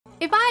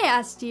If I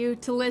asked you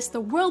to list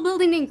the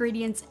world-building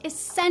ingredients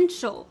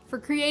essential for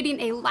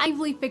creating a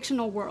lively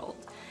fictional world,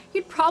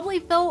 you'd probably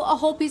fill a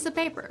whole piece of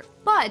paper.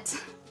 But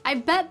I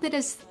bet that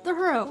as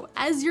thorough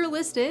as your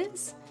list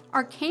is,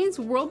 Arcane's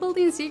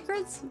world-building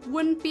secrets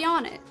wouldn't be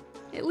on it.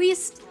 At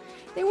least,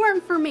 they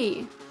weren't for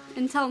me,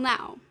 until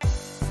now.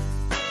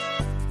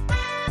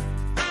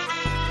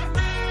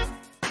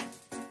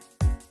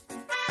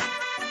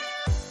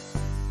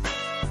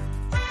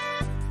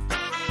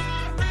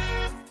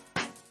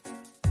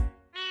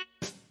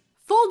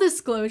 Full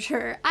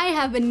disclosure, I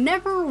have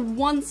never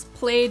once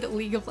played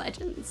League of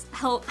Legends.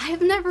 Hell, I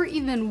have never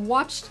even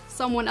watched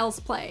someone else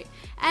play.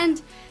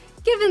 And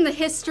given the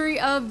history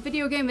of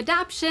video game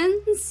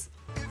adaptions,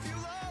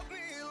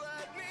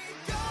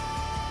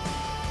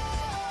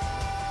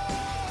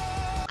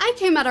 I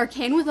came at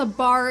Arcane with a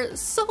bar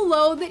so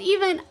low that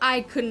even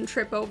I couldn't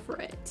trip over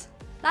it.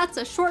 That's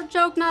a short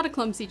joke, not a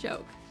clumsy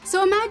joke.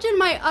 So imagine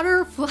my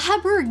utter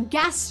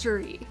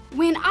flabbergastery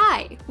when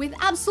I, with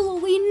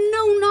absolutely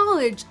no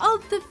knowledge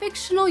of the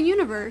fictional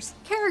universe,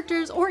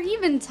 characters, or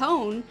even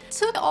tone,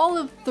 took all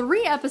of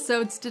 3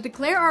 episodes to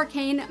declare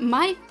Arcane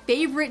my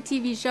favorite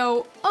TV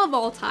show of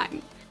all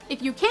time.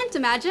 If you can't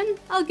imagine,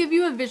 I'll give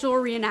you a visual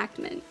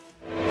reenactment.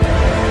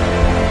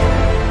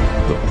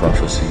 The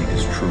prophecy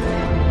is true.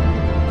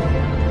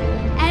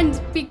 And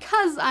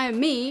because I'm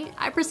me,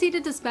 I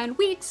proceeded to spend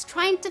weeks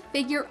trying to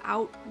figure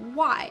out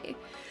why.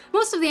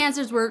 Most of the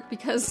answers were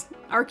because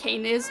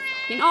Arcane is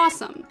fucking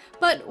awesome.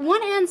 But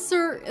one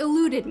answer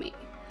eluded me.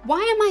 Why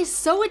am I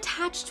so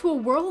attached to a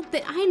world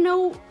that I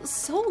know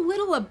so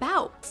little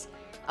about?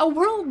 A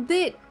world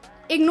that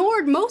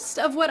ignored most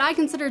of what I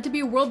consider to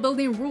be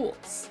world-building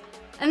rules.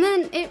 And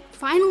then it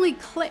finally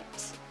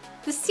clicked.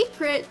 The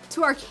secret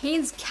to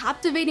Arcane's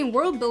captivating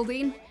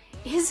world-building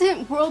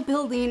isn't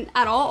world-building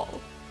at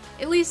all.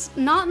 At least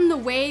not in the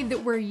way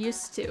that we're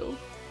used to.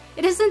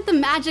 It isn't the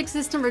magic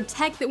system or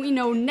tech that we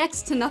know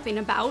next to nothing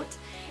about.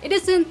 It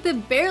isn't the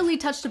barely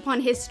touched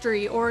upon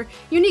history or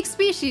unique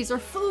species or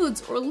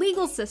foods or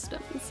legal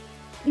systems.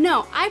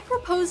 No, I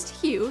propose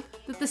to you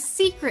that the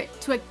secret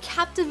to a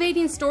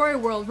captivating story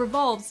world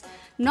revolves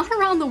not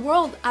around the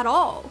world at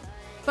all,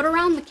 but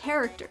around the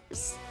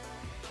characters.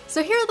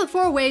 So here are the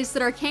 4 ways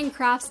that Arcane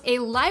crafts a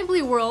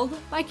lively world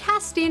by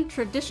casting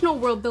traditional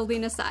world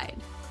building aside.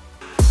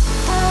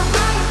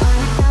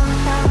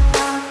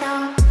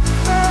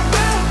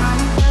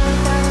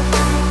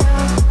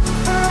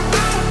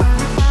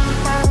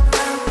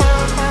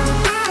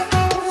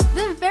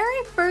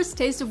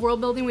 Taste of world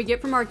building we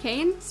get from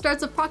Arcane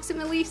starts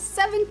approximately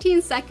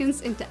 17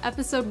 seconds into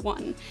episode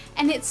 1,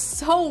 and it's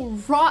so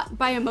wrought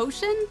by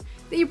emotion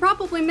that you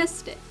probably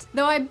missed it.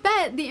 Though I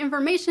bet the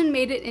information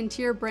made it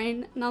into your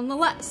brain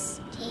nonetheless.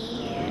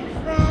 Dear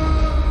friend,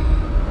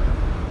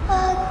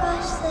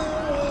 across the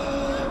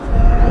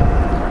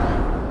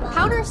river.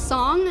 Powder's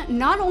song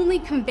not only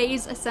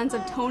conveys a sense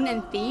of tone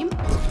and theme,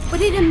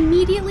 but it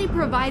immediately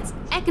provides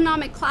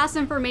economic class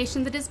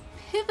information that is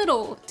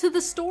pivotal to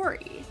the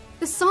story.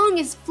 The song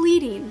is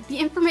fleeting, the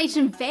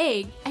information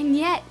vague, and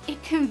yet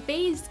it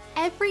conveys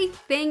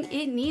everything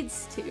it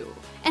needs to.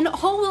 And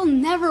all while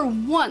never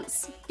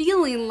once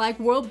feeling like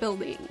world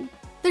building.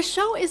 The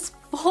show is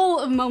full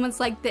of moments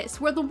like this,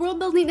 where the world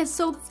building is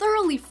so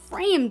thoroughly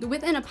framed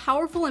within a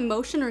powerful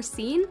emotion or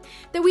scene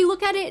that we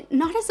look at it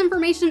not as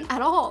information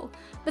at all,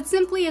 but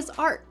simply as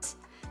art.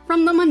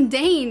 From the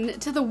mundane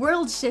to the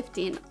world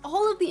shifting,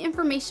 all of the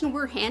information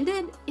we're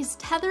handed is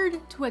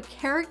tethered to a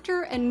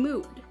character and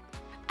mood.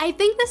 I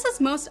think this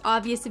is most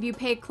obvious if you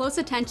pay close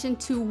attention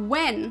to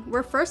when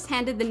we're first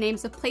handed the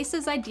names of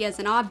places, ideas,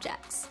 and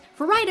objects.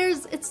 For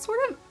writers, it's sort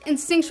of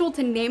instinctual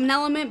to name an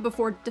element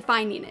before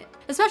defining it,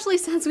 especially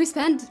since we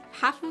spend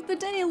half of the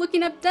day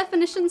looking up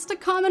definitions to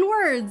common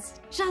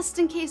words, just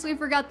in case we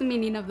forgot the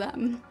meaning of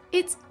them.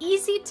 It's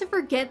easy to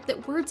forget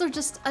that words are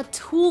just a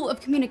tool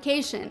of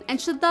communication and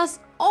should thus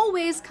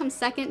always come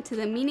second to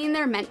the meaning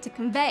they're meant to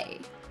convey.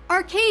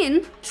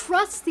 Arcane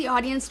trusts the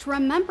audience to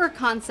remember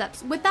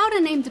concepts without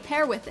a name to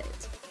pair with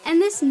it.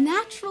 And this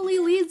naturally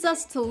leads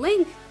us to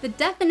link the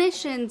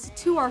definitions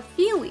to our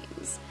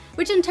feelings,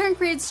 which in turn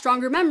creates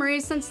stronger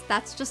memories since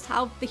that's just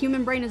how the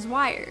human brain is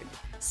wired.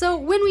 So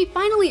when we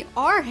finally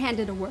are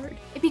handed a word,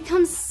 it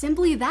becomes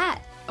simply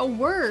that, a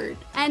word.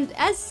 And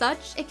as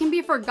such, it can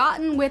be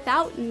forgotten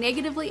without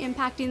negatively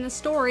impacting the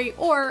story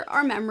or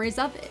our memories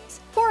of it.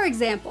 For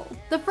example,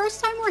 the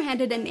first time we're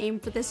handed a name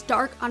for this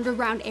dark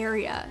underground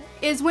area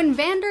is when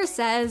Vander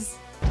says,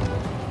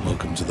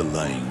 "Welcome to the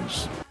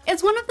lanes."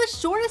 It's one of the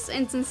shortest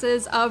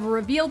instances of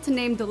reveal to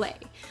name delay,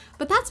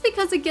 but that's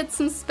because it gets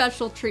some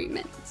special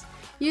treatment.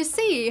 You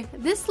see,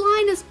 this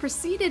line is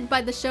preceded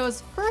by the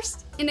show's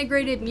first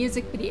integrated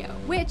music video,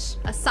 which,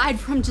 aside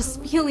from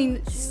just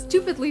feeling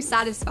stupidly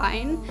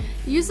satisfying,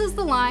 uses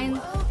the line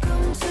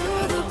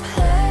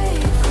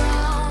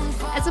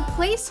as a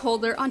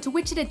placeholder onto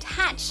which it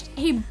attached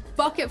a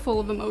bucket full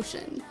of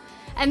emotion.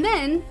 And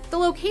then, the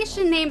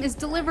location name is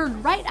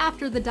delivered right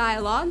after the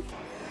dialogue.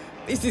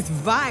 This is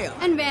vile.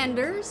 And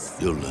Vander's.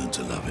 You'll learn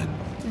to love it.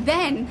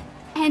 Then,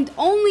 And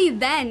only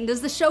then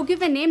does the show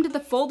give a name to the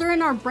folder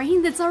in our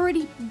brain that's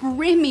already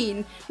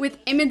brimming with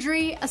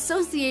imagery,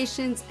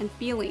 associations, and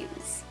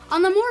feelings.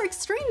 On the more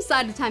extreme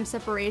side of time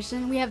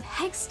separation, we have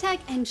Hextech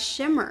and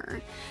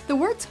Shimmer. The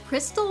words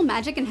crystal,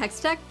 magic, and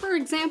Hextech, for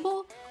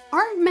example,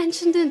 aren't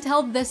mentioned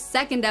until the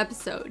second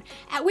episode,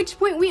 at which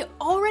point we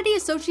already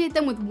associate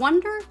them with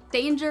wonder,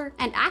 danger,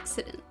 and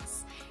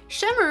accidents.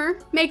 Shimmer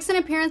makes an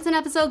appearance in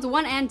episodes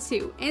 1 and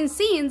 2, in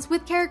scenes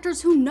with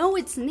characters who know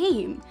its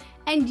name,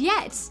 and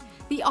yet,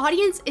 the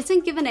audience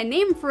isn't given a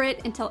name for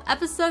it until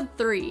episode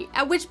 3,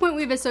 at which point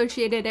we've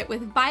associated it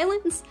with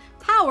violence,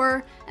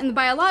 power, and the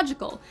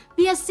biological,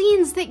 via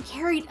scenes that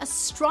carried a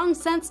strong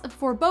sense of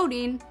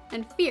foreboding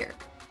and fear.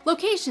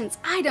 Locations,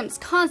 items,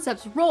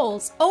 concepts,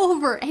 roles,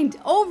 over and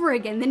over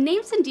again, the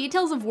names and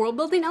details of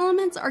world-building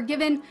elements are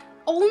given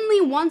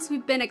only once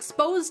we've been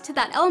exposed to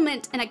that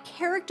element in a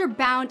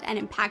character-bound and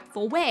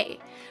impactful way,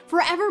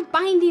 forever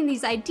binding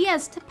these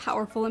ideas to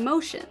powerful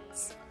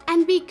emotions.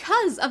 And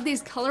because of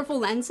these colorful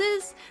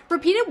lenses,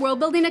 repeated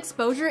world-building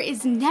exposure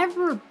is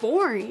never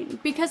boring,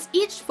 because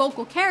each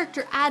focal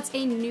character adds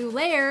a new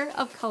layer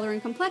of color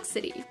and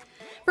complexity.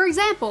 For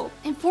example,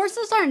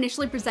 enforcers are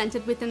initially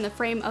presented within the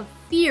frame of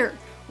fear,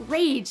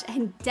 rage,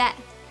 and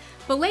death,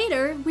 but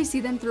later we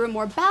see them through a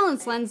more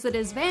balanced lens that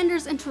is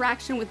Vander's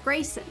interaction with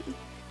Grayson.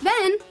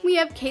 Then we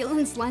have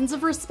Caitlyn's lens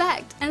of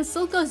respect and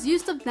Silco's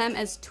use of them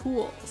as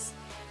tools.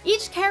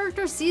 Each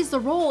character sees the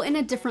role in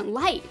a different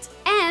light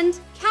and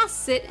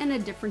casts it in a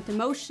different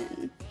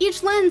emotion.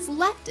 Each lens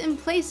left in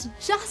place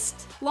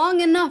just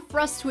long enough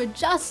for us to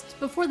adjust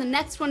before the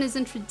next one is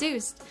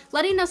introduced,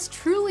 letting us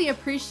truly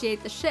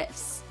appreciate the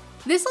shifts.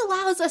 This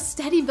allows a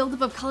steady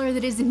buildup of color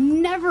that is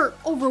never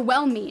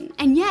overwhelming,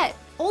 and yet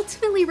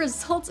ultimately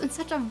results in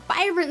such a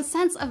vibrant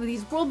sense of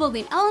these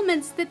world-building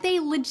elements that they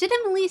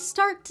legitimately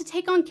start to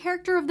take on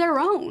character of their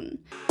own.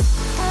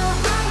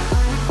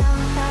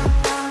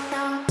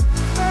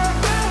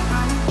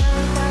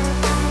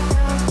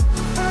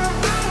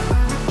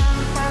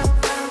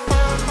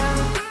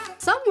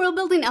 Some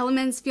world-building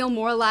elements feel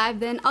more alive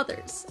than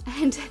others,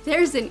 and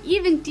there's an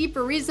even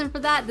deeper reason for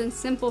that than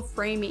simple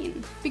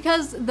framing.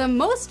 Because the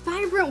most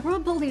vibrant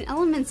world-building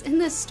elements in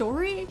this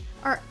story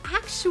are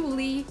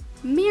actually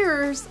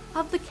mirrors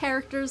of the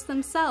characters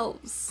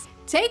themselves.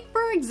 Take,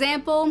 for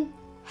example,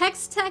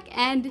 Hextech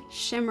and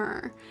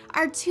Shimmer,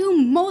 our two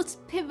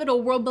most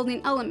pivotal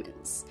world-building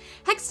elements.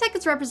 Hextech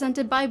is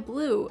represented by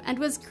blue and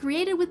was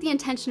created with the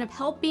intention of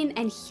helping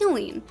and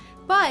healing,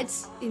 but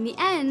in the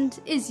end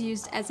is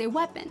used as a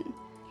weapon.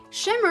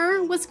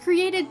 Shimmer was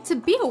created to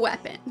be a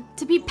weapon,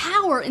 to be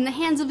power in the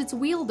hands of its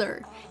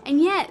wielder,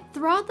 and yet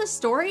throughout the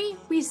story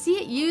we see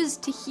it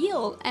used to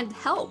heal and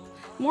help,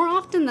 more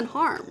often than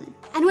harm.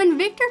 And when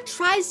Victor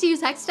tries to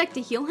use Hextech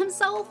to heal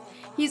himself,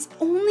 he's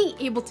only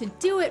able to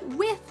do it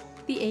with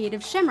the aid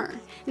of Shimmer,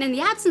 and in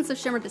the absence of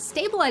Shimmer to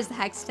stabilize the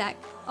Hextech,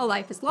 a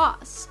life is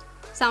lost.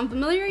 Sound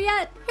familiar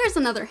yet? Here's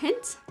another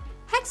hint.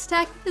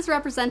 Hextech is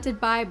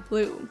represented by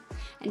blue,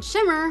 and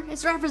Shimmer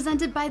is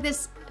represented by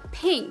this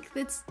pink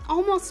that's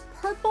almost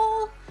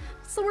purple.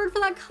 What's the word for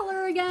that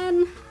color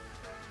again?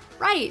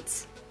 Right,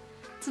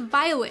 it's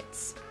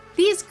violet.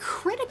 These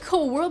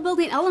critical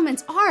world-building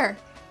elements are,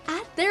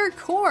 at their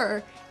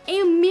core,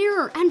 a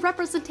mirror and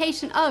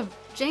representation of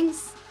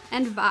Jinx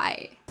and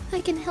Vi. I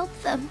can help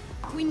them.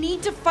 We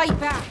need to fight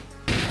back.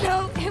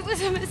 No, it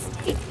was a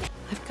mistake.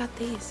 I've got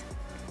these,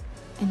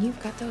 and you've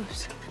got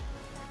those.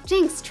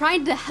 Jinx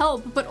tried to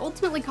help, but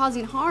ultimately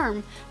causing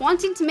harm,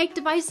 wanting to make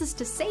devices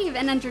to save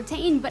and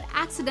entertain, but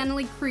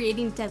accidentally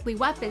creating deadly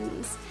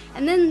weapons,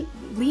 and then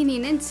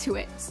leaning into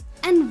it.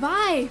 And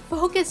Vi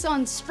focused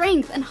on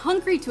strength and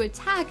hungry to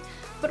attack,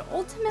 but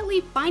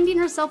ultimately finding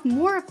herself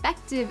more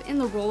effective in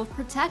the role of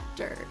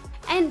protector.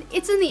 And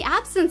it's in the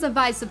absence of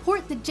Vi's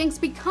support that Jinx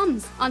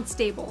becomes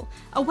unstable,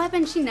 a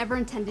weapon she never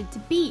intended to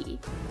be.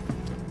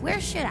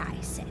 Where should I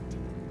sit?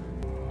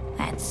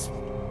 That's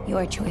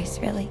your choice,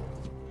 really.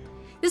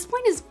 This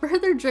point is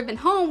further driven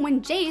home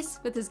when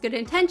Jace, with his good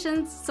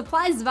intentions,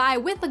 supplies Vi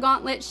with the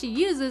gauntlet she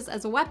uses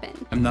as a weapon.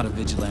 I'm not a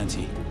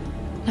vigilante.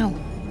 No,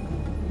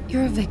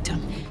 you're a victim.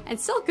 And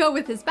Silco,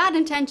 with his bad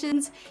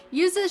intentions,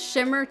 uses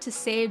Shimmer to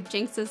save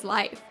Jinx's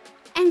life.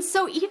 And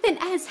so even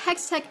as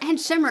Hextech and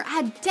Shimmer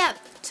add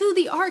depth to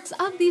the arcs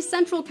of these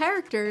central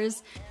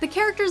characters, the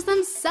characters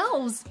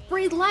themselves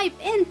breathe life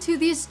into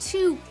these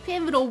two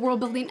pivotal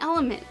world-building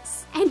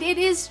elements. And it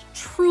is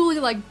truly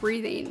like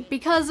breathing,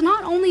 because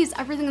not only is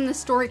everything in the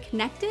story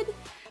connected,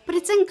 but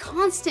it's in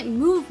constant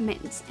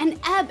movement, an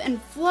ebb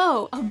and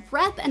flow, a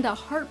breath and a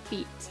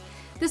heartbeat.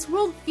 This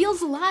world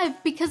feels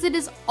alive because it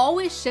is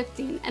always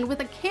shifting, and with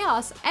a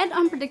chaos and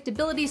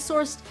unpredictability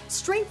sourced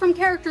straight from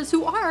characters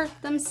who are,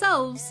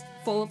 themselves,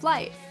 full of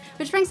life.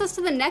 Which brings us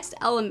to the next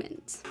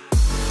element.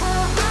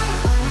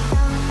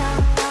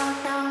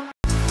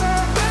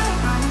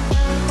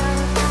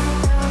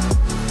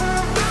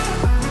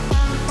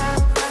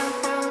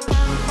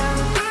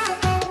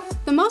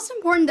 The most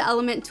important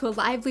element to a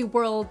lively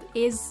world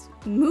is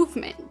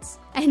movement,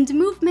 and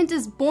movement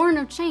is born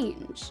of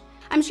change.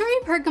 I'm sure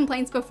you've heard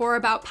complaints before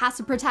about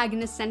passive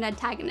protagonists and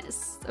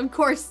antagonists. Of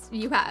course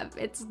you have,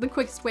 it's the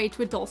quickest way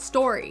to a dull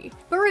story.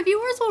 But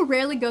reviewers will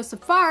rarely go so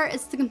far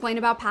as to complain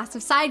about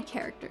passive side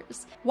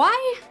characters.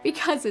 Why?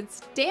 Because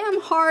it's damn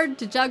hard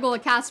to juggle a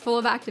cast full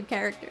of active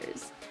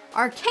characters.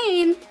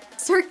 Arcane,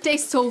 Cirque du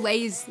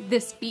Soleil's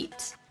this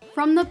feat.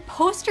 From the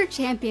poster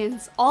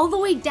champions all the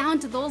way down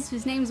to those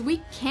whose names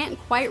we can't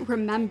quite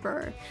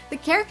remember, the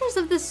characters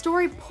of this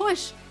story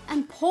push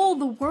and pull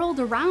the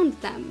world around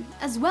them,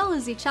 as well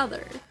as each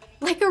other.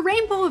 Like a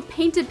rainbow of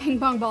painted ping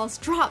pong balls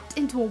dropped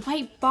into a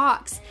white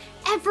box,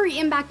 every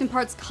impact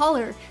imparts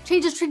color,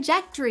 changes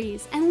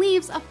trajectories, and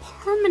leaves a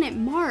permanent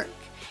mark.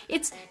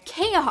 It's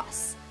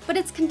chaos, but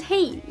it's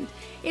contained.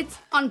 It's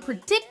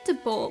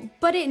unpredictable,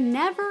 but it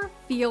never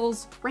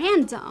feels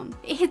random.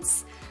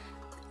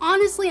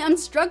 Honestly, I'm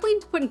struggling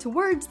to put into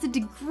words the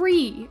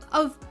degree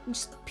of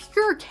just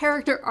pure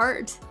character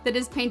art that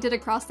is painted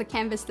across the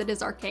canvas that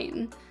is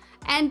Arcane.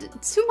 And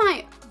to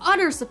my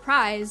utter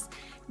surprise,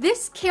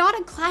 this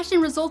chaotic clashing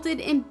resulted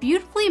in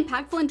beautifully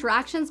impactful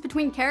interactions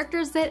between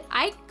characters that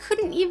I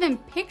couldn't even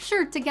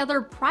picture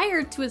together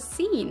prior to a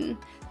scene.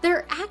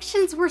 Their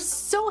actions were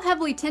so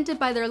heavily tinted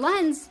by their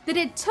lens that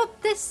it took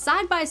this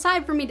side by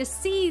side for me to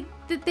see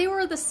that they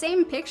were the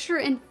same picture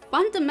in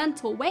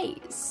fundamental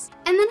ways.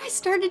 And then I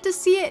started to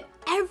see it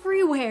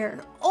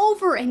everywhere,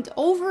 over and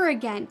over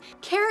again.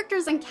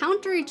 Characters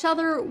encounter each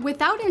other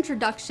without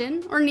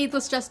introduction or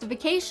needless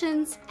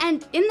justifications,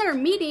 and in their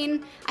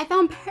meeting, I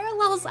found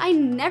parallels I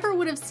never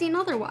would have seen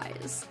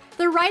otherwise.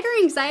 The writer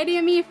anxiety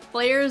in me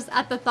flares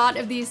at the thought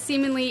of these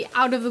seemingly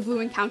out-of-the-blue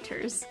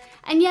encounters.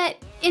 And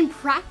yet, in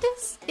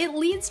practice, it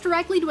leads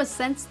directly to a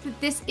sense that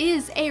this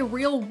is a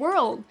real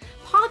world,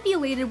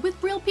 populated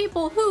with real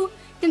people who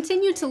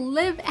continue to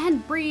live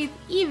and breathe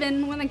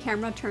even when the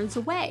camera turns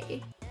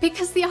away.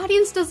 Because the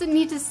audience doesn't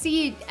need to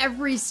see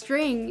every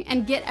string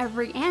and get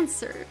every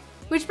answer.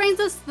 Which brings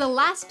us to the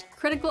last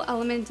critical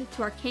element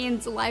to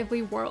Arcane's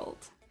lively world.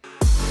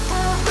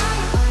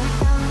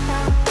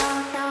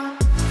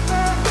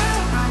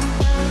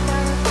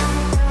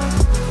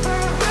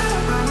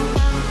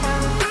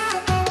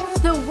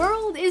 The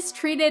world is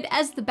treated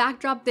as the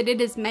backdrop that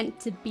it is meant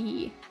to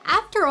be.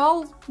 After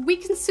all, we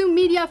consume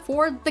media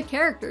for the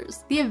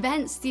characters, the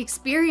events, the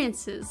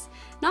experiences,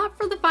 not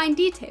for the fine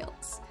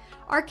details.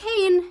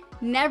 Arcane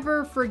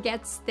never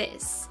forgets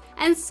this.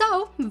 And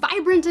so,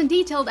 vibrant and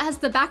detailed as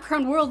the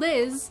background world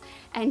is,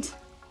 and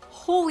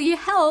holy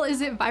hell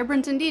is it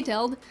vibrant and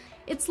detailed,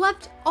 it's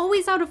left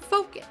always out of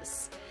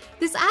focus.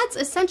 This adds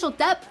essential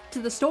depth to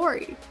the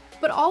story,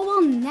 but all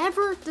while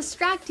never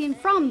distracting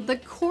from the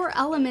core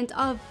element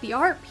of the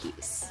art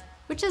piece,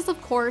 which is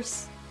of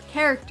course,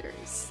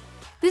 characters.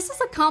 This is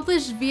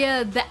accomplished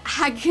via the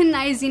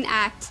agonizing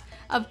act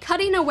of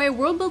cutting away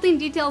world-building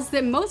details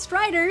that most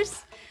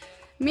writers,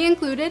 me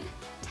included,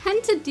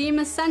 tend to deem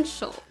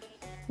essential.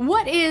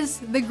 What is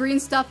the green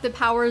stuff that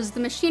powers the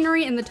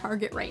machinery in the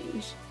target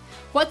range?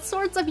 What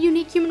sorts of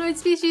unique humanoid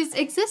species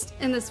exist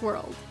in this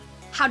world?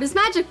 How does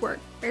magic work?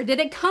 Where did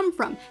it come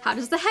from? How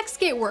does the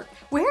Hextech work?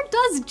 Where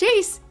does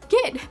Jace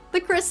get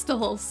the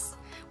crystals?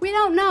 We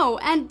don't know,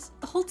 and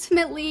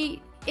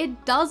ultimately,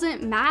 it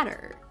doesn't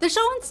matter. The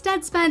show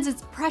instead spends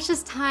its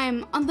precious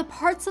time on the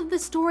parts of the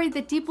story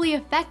that deeply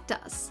affect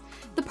us,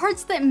 the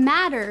parts that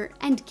matter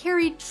and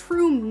carry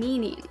true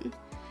meaning.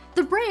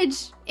 The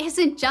bridge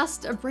isn't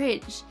just a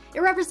bridge.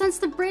 It represents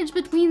the bridge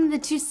between the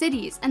two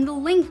cities and the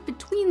link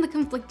between the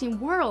conflicting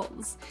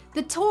worlds.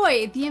 The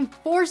toy, the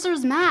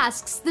enforcer's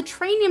masks, the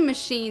training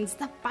machines,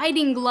 the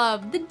fighting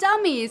glove, the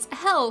dummies,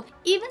 hell,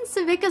 even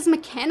Savika's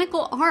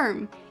mechanical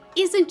arm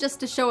isn't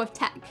just a show of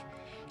tech.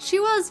 She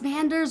was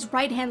Vander's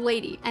right-hand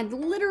lady and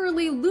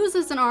literally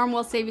loses an arm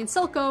while saving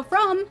Silco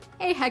from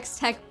a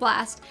Hextech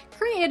blast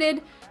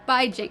created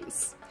by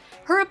Jinx.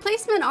 Her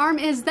replacement arm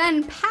is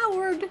then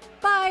powered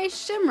by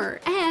Shimmer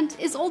and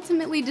is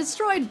ultimately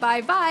destroyed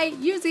by Vi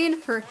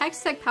using her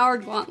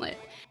Hextech-powered gauntlet.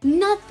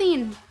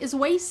 Nothing is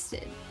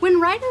wasted.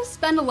 When writers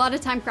spend a lot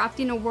of time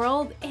crafting a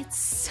world, it's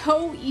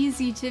so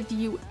easy to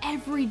view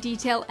every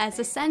detail as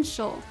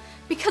essential,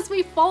 because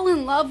we fall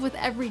in love with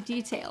every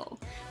detail.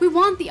 We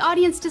want the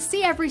audience to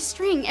see every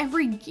string,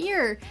 every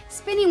gear,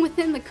 spinning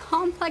within the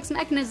complex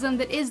mechanism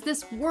that is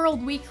this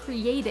world we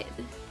created.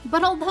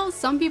 But although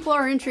some people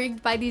are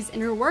intrigued by these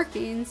inner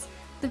workings,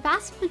 the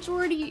vast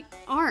majority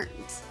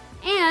aren't.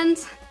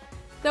 And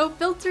though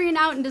filtering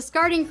out and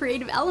discarding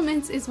creative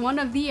elements is one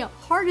of the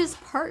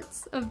hardest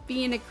parts of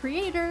being a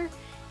creator,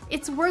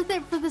 it's worth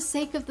it for the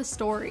sake of the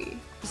story.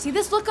 You see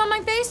this look on my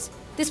face?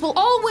 This will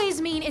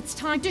always mean it's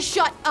time to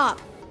shut up.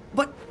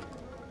 But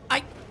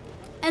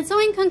And so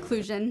in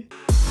conclusion,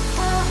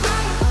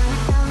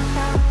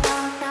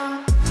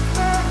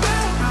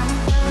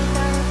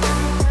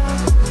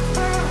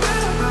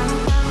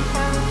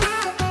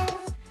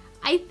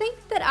 I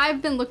think that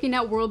I've been looking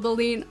at world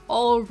building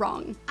all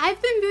wrong.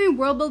 I've been viewing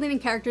world building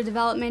and character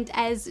development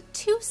as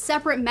two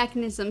separate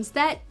mechanisms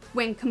that,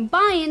 when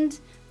combined,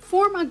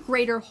 form a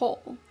greater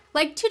whole.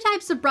 Like two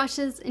types of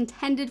brushes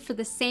intended for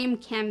the same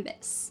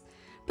canvas.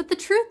 But the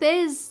truth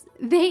is,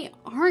 they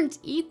aren't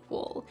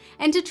equal,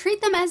 and to treat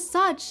them as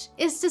such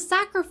is to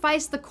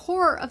sacrifice the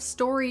core of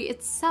story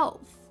itself.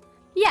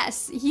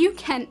 Yes, you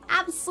can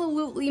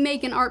absolutely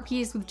make an art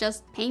piece with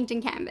just paint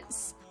and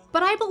canvas,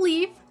 but I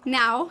believe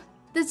now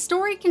the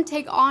story can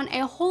take on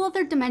a whole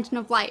other dimension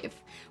of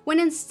life, when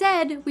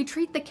instead we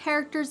treat the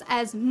characters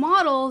as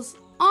models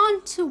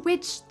onto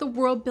which the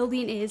world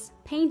building is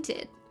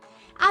painted.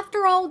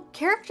 After all,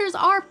 characters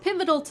are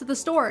pivotal to the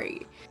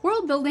story.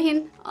 World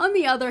building, on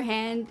the other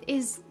hand,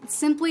 is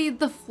simply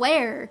the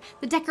flair,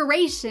 the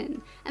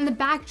decoration, and the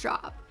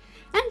backdrop.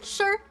 And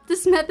sure,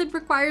 this method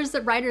requires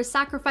that writers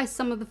sacrifice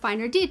some of the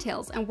finer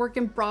details and work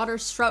in broader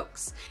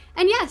strokes.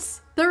 And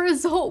yes, the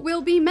result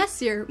will be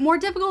messier, more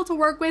difficult to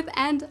work with,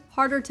 and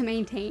harder to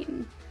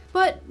maintain.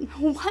 But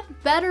what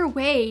better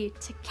way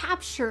to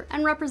capture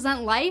and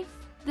represent life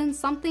than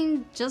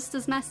something just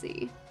as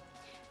messy?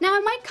 Now,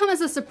 it might come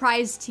as a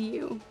surprise to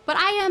you, but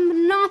I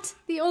am not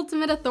the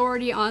ultimate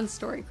authority on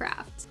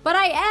storycraft. But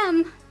I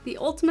am the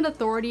ultimate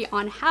authority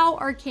on how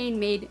Arcane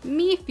made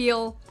me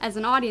feel as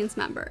an audience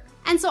member.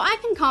 And so I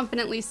can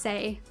confidently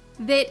say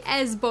that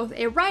as both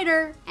a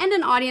writer and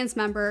an audience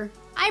member,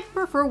 I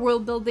prefer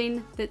world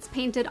building that's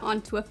painted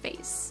onto a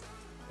face.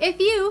 If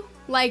you,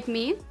 like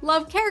me,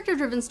 love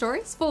character-driven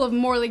stories full of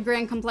morally gray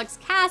and complex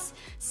casts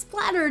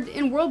splattered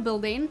in world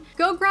building,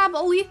 go grab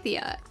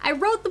Alethea. I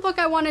wrote the book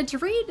I wanted to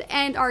read,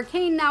 and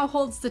Arcane now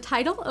holds the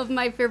title of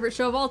my favorite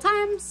show of all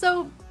time,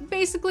 so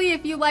basically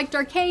if you liked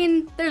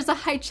Arcane, there's a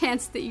high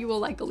chance that you will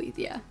like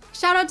Alethea.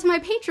 Shout out to my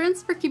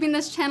patrons for keeping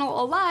this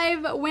channel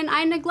alive when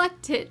I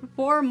neglect it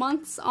for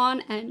months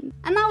on end.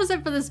 And that was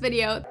it for this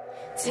video.